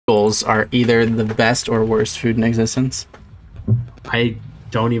Bagels are either the best or worst food in existence. I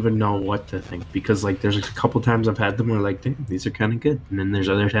don't even know what to think because like there's a couple times I've had them where like, damn, these are kind of good, and then there's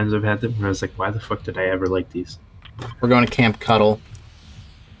other times I've had them where I was like, why the fuck did I ever like these? We're going to Camp Cuddle.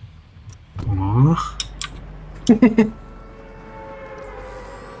 Aww.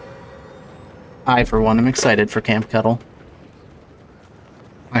 I, for one, am excited for Camp Cuddle.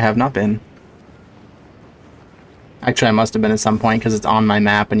 I have not been. Actually, I must have been at some point because it's on my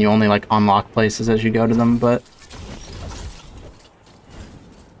map and you only like unlock places as you go to them, but...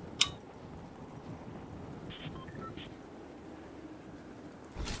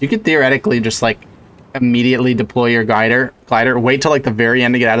 You could theoretically just like immediately deploy your glider, wait till like the very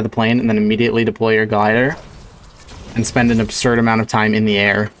end to get out of the plane, and then immediately deploy your glider and spend an absurd amount of time in the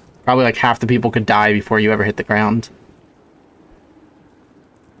air. Probably like half the people could die before you ever hit the ground.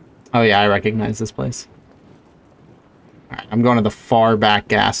 Oh yeah, I recognize this place. Alright, I'm going to the far back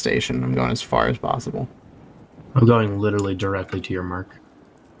gas station. I'm going as far as possible. I'm going literally directly to your mark.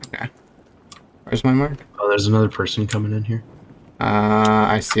 Okay. Where's my mark? Oh, there's another person coming in here.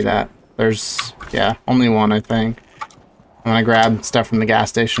 I see that. There's, yeah, only one, I think. I'm gonna grab stuff from the gas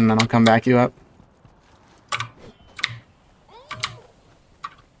station, then I'll come back you up.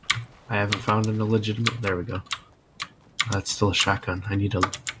 I haven't found an illegitimate... There we go. That's still a shotgun. I need a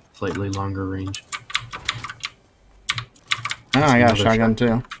slightly longer range. Oh, I got a shotgun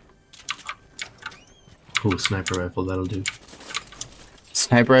too. Ooh, sniper rifle, that'll do.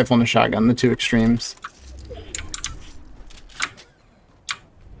 Sniper rifle and a shotgun, the two extremes.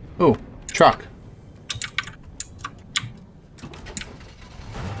 Ooh, truck.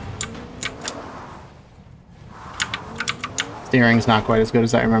 Steering's not quite as good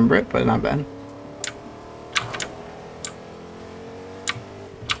as I remember it, but not bad.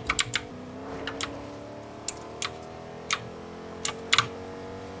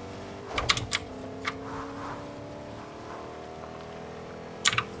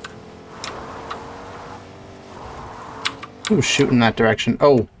 Who's shooting that direction?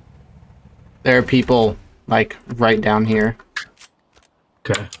 Oh, there are people like right down here.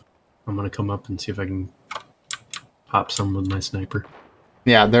 Okay, I'm gonna come up and see if I can pop some with my sniper.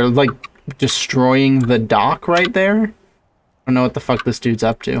 Yeah, they're like destroying the dock right there. I don't know what the fuck this dude's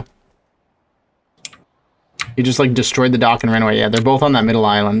up to. He just like destroyed the dock and ran away. Yeah, they're both on that middle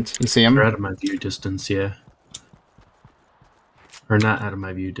island. You see them? They're out of my view distance, yeah. Or not out of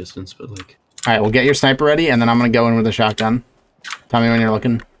my view distance, but like... Alright, well get your sniper ready, and then I'm gonna go in with a shotgun. Tell me when you're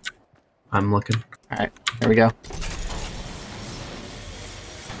looking. I'm looking. Alright, here we go.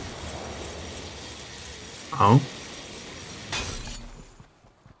 Oh.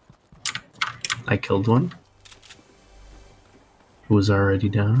 I killed one. Who was already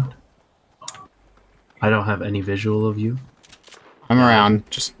down. I don't have any visual of you. I'm around.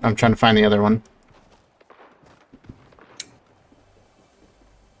 I'm trying to find the other one.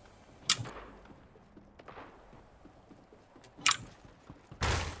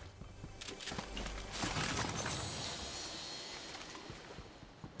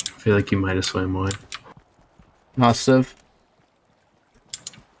 I feel like you might have swam away. Must have.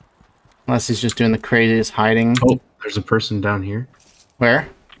 Unless he's just doing the craziest hiding. Oh, there's a person down here. Where?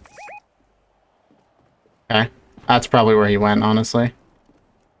 Okay. That's probably where he went, honestly.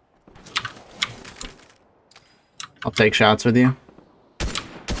 I'll take shots with you.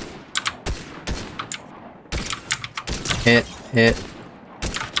 Hit, hit,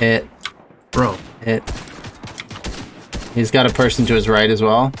 hit. Bro. Hit. He's got a person to his right as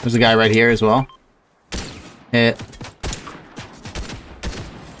well. There's a guy right here as well. Hit.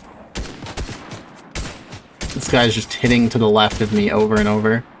 This guy's just hitting to the left of me over and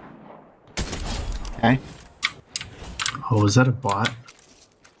over. Okay. Oh, is that a bot?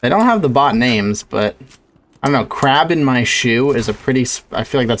 They don't have the bot names, but... I don't know, Crab in My Shoe is a pretty... I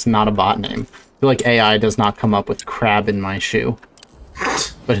feel like that's not a bot name. I feel like AI does not come up with Crab in My Shoe.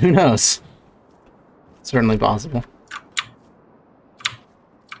 But who knows? Certainly possible.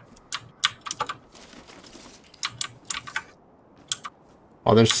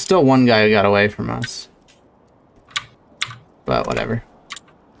 Well, there's still one guy who got away from us. But whatever.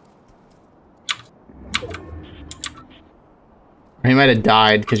 Or he might have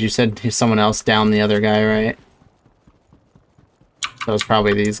died because you said someone else downed the other guy, right? So it's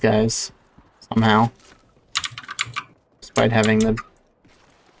probably these guys. Somehow. Despite having the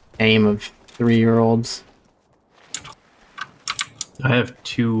aim of 3-year-olds. I have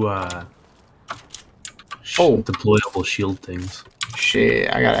two deployable shield things.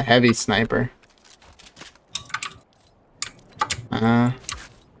 Shit, I got a heavy sniper.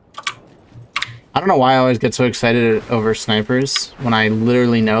 I don't know why I always get so excited over snipers when I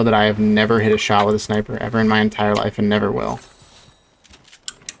literally know that I have never hit a shot with a sniper ever in my entire life and never will.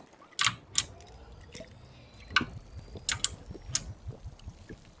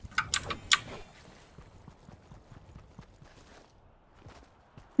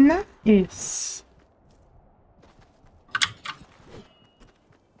 Nice.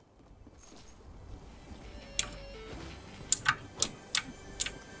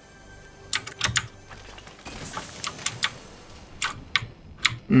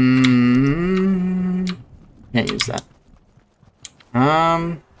 Can't use that.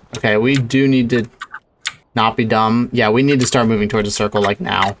 Okay, we do need to not be dumb. Yeah, we need to start moving towards a circle like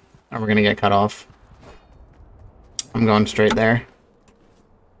now, or we're gonna get cut off. I'm going straight there.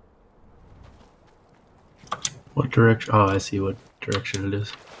 What direction? Oh, I see what direction it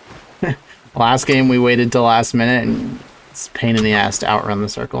is. Last game we waited till last minute, and it's a pain in the ass to outrun the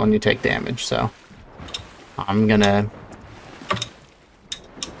circle, and you take damage. So I'm gonna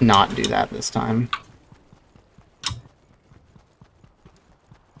not do that this time.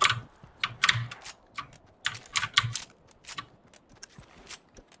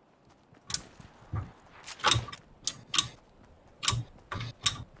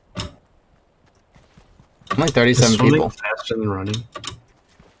 Only 37 people. Faster than running.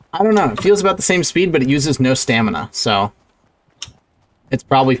 I don't know. It feels about the same speed, but it uses no stamina, so it's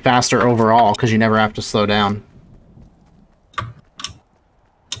probably faster overall because you never have to slow down.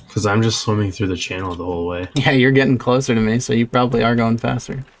 Because I'm just swimming through the channel the whole way. Yeah, you're getting closer to me, so you probably are going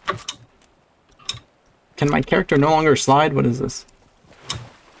faster. Can my character no longer slide? What is this?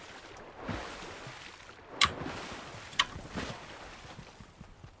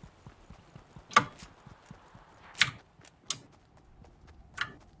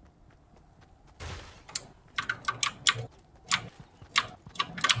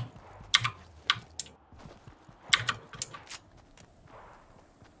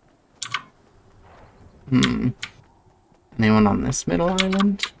 Anyone on this middle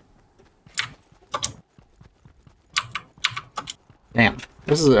island? Damn.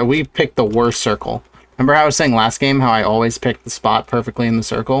 We picked the worst circle. Remember how I was saying last game how I always picked the spot perfectly in the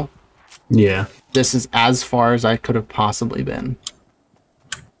circle? Yeah. This is as far as I could have possibly been.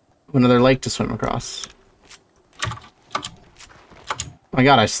 Another lake to swim across. Oh my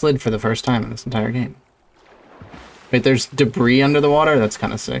god, I slid for the first time in this entire game. Wait, there's debris under the water? That's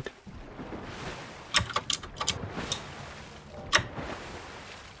kind of sick.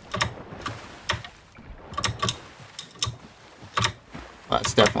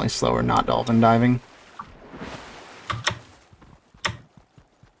 That's definitely slower, not dolphin diving.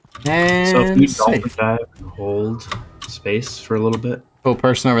 And so if you safe. dolphin dive and hold space for a little bit. Oh,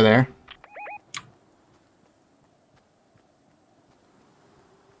 person over there.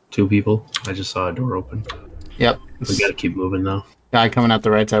 2 people. I just saw a door open. Yep. We gotta keep moving though. Guy coming out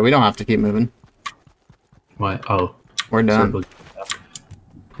the right side. We don't have to keep moving. Why? Oh. We're done. We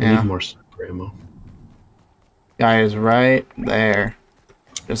Yeah. need more sniper ammo. Guy is right there.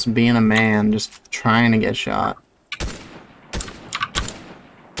 Just being a man, just trying to get shot.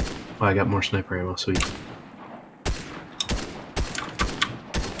 Oh, I got more sniper ammo, sweet.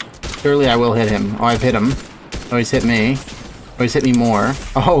 Surely I will hit him. Oh, I've hit him. Oh, he's hit me. Oh, he's hit me more.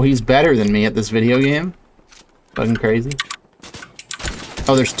 Oh, he's better than me at this video game. Fucking crazy.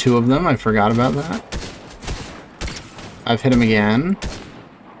 Oh, there's 2 of them. I forgot about that. I've hit him again.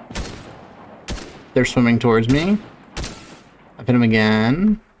 They're swimming towards me. I've hit him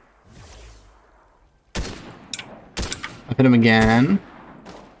again. I've hit him again.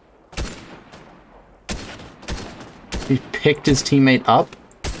 He picked his teammate up.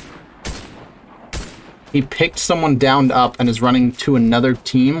 He picked someone downed up and is running to another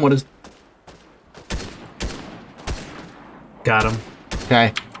team. What is... Got him.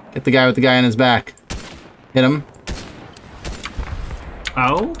 Okay. Get the guy with the guy on his back. Hit him.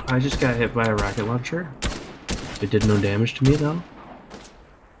 Oh, I just got hit by a rocket launcher. It did no damage to me though.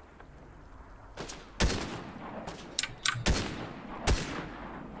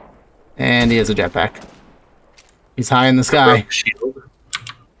 And he has a jetpack. He's high in the sky. Shield.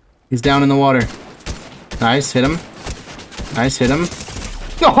 He's down in the water. Nice, hit him. Nice, hit him.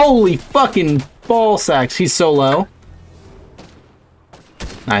 Oh, holy fucking ball sacks. He's so low.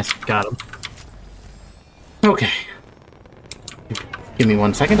 Nice. Got him. Okay. Give me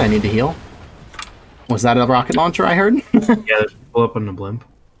 1 second. I need to heal. Was that a rocket launcher I heard? Yeah, there's people up on the blimp.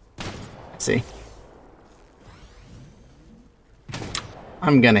 Let's see.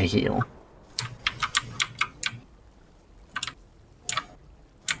 I'm gonna heal.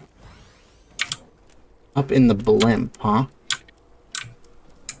 Up in the blimp, huh?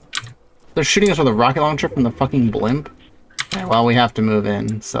 They're shooting us with a rocket launcher from the fucking blimp? Okay, well, we have to move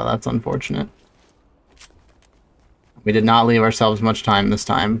in, so that's unfortunate. We did not leave ourselves much time this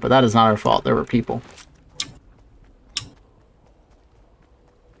time, but that is not our fault. There were people.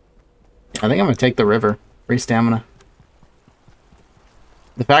 Yeah, I think I'm gonna take the river. Free stamina.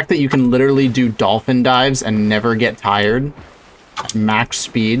 The fact that you can literally do dolphin dives and never get tired at max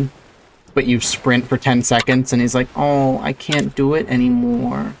speed, but you sprint for 10 seconds and he's like, oh, I can't do it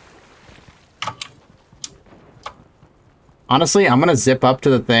anymore. Honestly, I'm gonna zip up to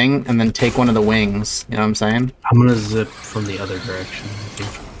the thing and then take one of the wings. You know what I'm saying? I'm gonna zip from the other direction, I think.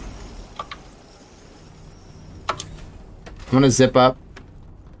 I'm gonna zip up,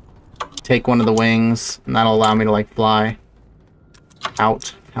 take one of the wings, and that'll allow me to, like, fly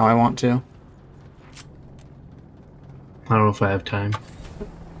out how I want to. I don't know if I have time.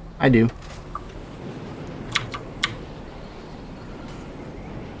 I do.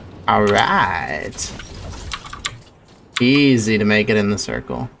 Alright. Easy to make it in the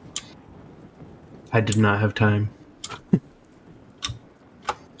circle. I did not have time.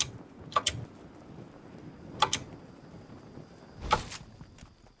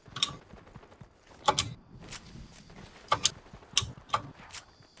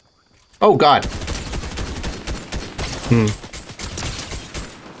 Oh, God.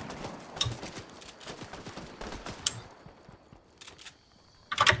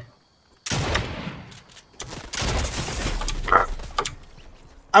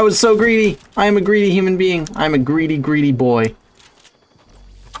 I was so greedy. I am a greedy human being. I'm a greedy, greedy boy.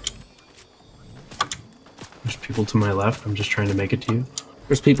 There's people to my left. I'm just trying to make it to you.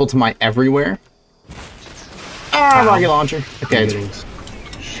 There's people to my everywhere. Ah, rocket launcher. Okay, I'm getting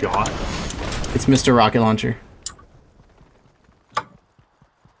shot. it's Mr. Rocket Launcher.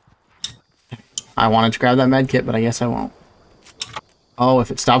 I wanted to grab that med kit, but I guess I won't. Oh, if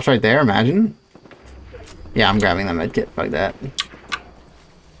it stops right there, imagine. Yeah, I'm grabbing that med kit. Fuck that.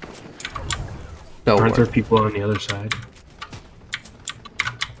 So Aren't there people on the other side?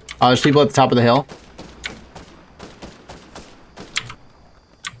 Oh, there's people at the top of the hill.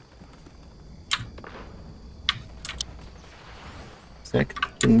 Sick.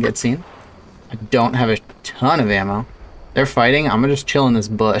 Didn't get seen. I don't have a ton of ammo. They're fighting. I'm gonna just chill in this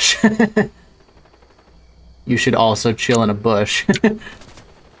bush. You should also chill in a bush.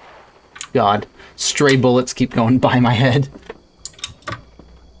 God. Stray bullets keep going by my head.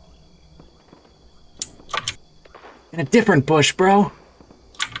 In a different bush, bro.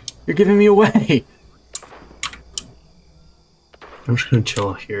 You're giving me away. I'm just gonna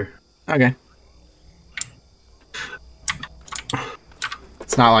chill here. Okay.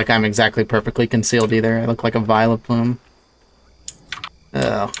 It's not like I'm exactly perfectly concealed either. I look like a violet plume.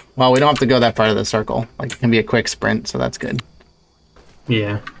 Oh. Well, we don't have to go that far to the circle. Like, it can be a quick sprint, so that's good.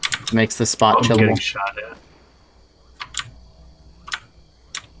 Yeah. Makes the spot I'm getting chillable. shot at.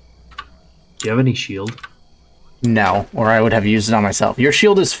 Do you have any shield? No, or I would have used it on myself. Your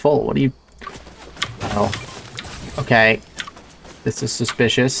shield is full. What do you... Oh. Okay. This is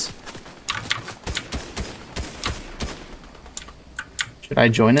suspicious. Should I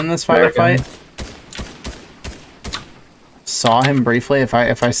join in this firefight? Saw him briefly. If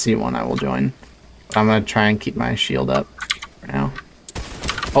I see one, I will join. But I'm gonna try and keep my shield up for now.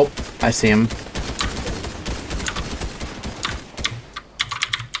 Oh, I see him.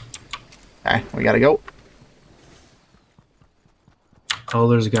 Okay, we gotta go. Oh,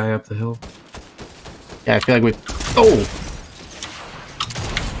 there's a guy up the hill. Yeah, I feel like we... Oh!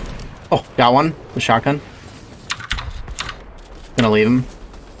 Oh, got one. The shotgun. Gonna leave him.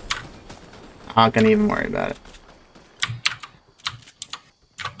 Not gonna even worry about it.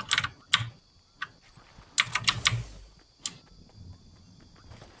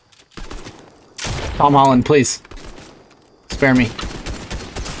 Tom Holland, please. Spare me.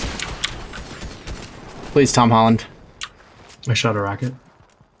 Please, Tom Holland. I shot a rocket.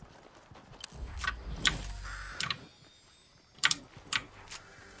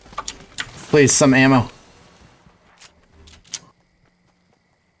 Please, some ammo.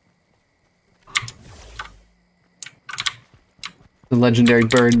 The legendary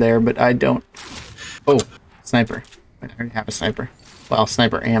bird there, but I don't... Oh, sniper. I already have a sniper. Well,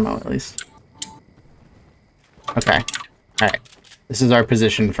 sniper ammo, at least. Okay. Alright. This is our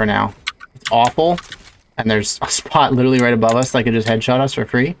position for now. It's awful. And there's a spot literally right above us that could just headshot us for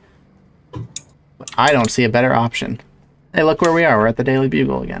free. But I don't see a better option. Hey, look where we are. We're at the Daily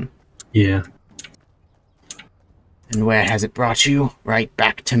Bugle again. Yeah. And where has it brought you? Right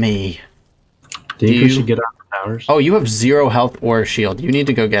back to me. Do you think we should get on the towers? Oh, you have 0 health or shield. You need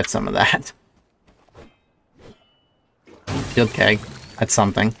to go get some of that. Shield keg. That's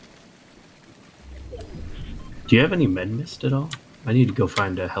something. Do you have any med mist at all? I need to go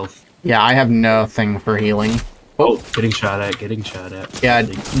find a health. Yeah, I have nothing for healing. Oh, getting shot at, getting shot at. Yeah,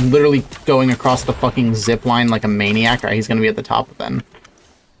 literally going across the fucking zip line like a maniac. Right, he's gonna be at the top then.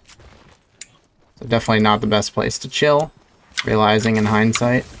 So definitely not the best place to chill. Realizing in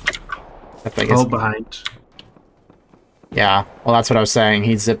hindsight. Except I guess, oh, behind. Yeah, well that's what I was saying.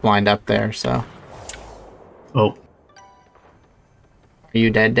 He's zip-lined up there, so. Oh. Are you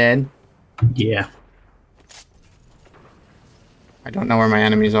dead? Yeah. I don't know where my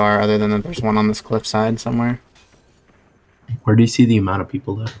enemies are, other than that there's one on this cliffside somewhere. Where do you see the amount of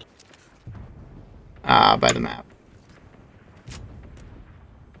people left? By the map.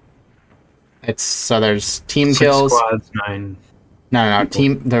 It's, so there's team 6 kills. squads, 9. No,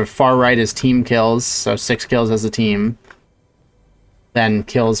 team, the far right is team kills, so 6 kills as a team. Then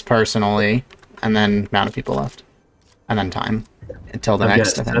kills personally, and then amount of people left. And then time. Until the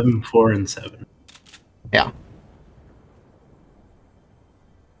next event. 7, event. 4, and 7. Yeah.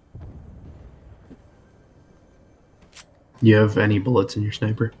 You have any bullets in your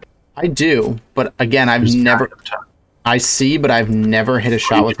sniper? I do, but again, I've never... I see, but I've never hit a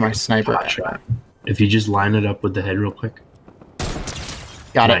shot with my sniper. Shot. If you just line it up with the head real quick.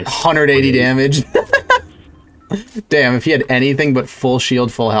 Got nice. it. 180 damage. Damn, if he had anything but full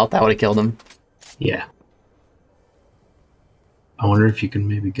shield, full health, that would have killed him. Yeah. I wonder if you can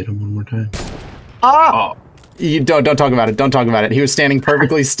maybe get him one more time. Ah! Oh. You don't talk about it. Don't talk about it. He was standing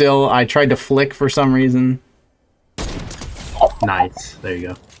perfectly still. I tried to flick for some reason. Nice. There you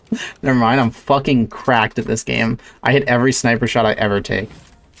go. Never mind. I'm fucking cracked at this game. I hit every sniper shot I ever take.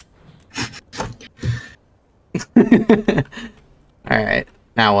 Alright.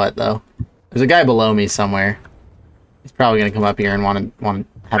 Now what, though? There's a guy below me somewhere. He's probably gonna come up here and want to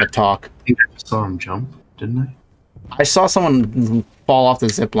have a talk. I think I saw him jump, didn't I? I saw someone fall off the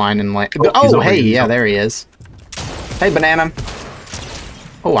zip line and like... Oh, hey, yeah, there he is. Hey, banana.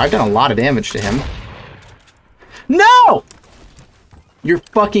 Oh, I've done a lot of damage to him. No! You're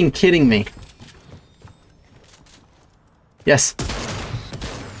fucking kidding me. Yes.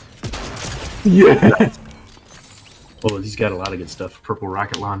 Yeah. Oh, he's got a lot of good stuff. Purple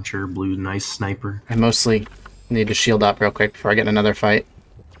rocket launcher, blue nice sniper. I mostly need to shield up real quick before I get in another fight.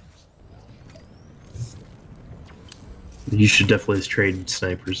 You should definitely trade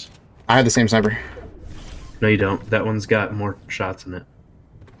snipers. I have the same sniper. No, you don't. That one's got more shots in it.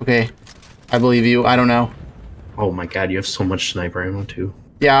 Okay. I believe you. I don't know. Oh my god, you have so much sniper ammo too.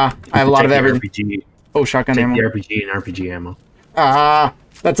 Yeah, I have a lot of everything. RPG. Oh, shotgun Take ammo. the RPG and RPG ammo. Ah,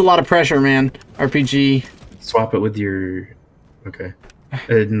 that's a lot of pressure, man. RPG. Swap it with your... Okay.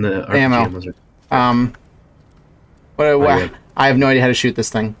 And the RPG ammo. ammos are... What, I have no idea how to shoot this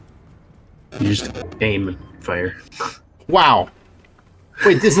thing. You just aim and fire. Wow.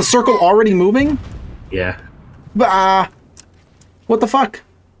 Wait, is the circle already moving? Yeah. What the fuck?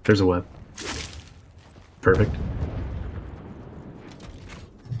 There's a web. Perfect.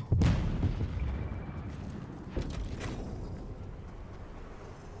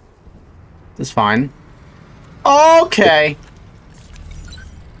 This is fine. Okay.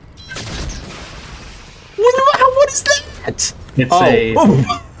 What is that? It's a...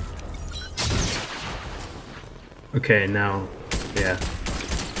 Oh. Okay, now... Yeah.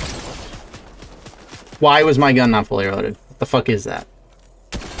 Why was my gun not fully loaded? What the fuck is that?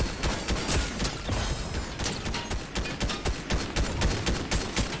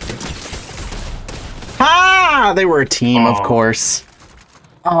 Ah! They were a team, of course.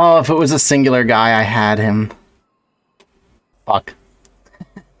 Oh, if it was a singular guy, I had him. Fuck.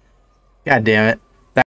 God damn it.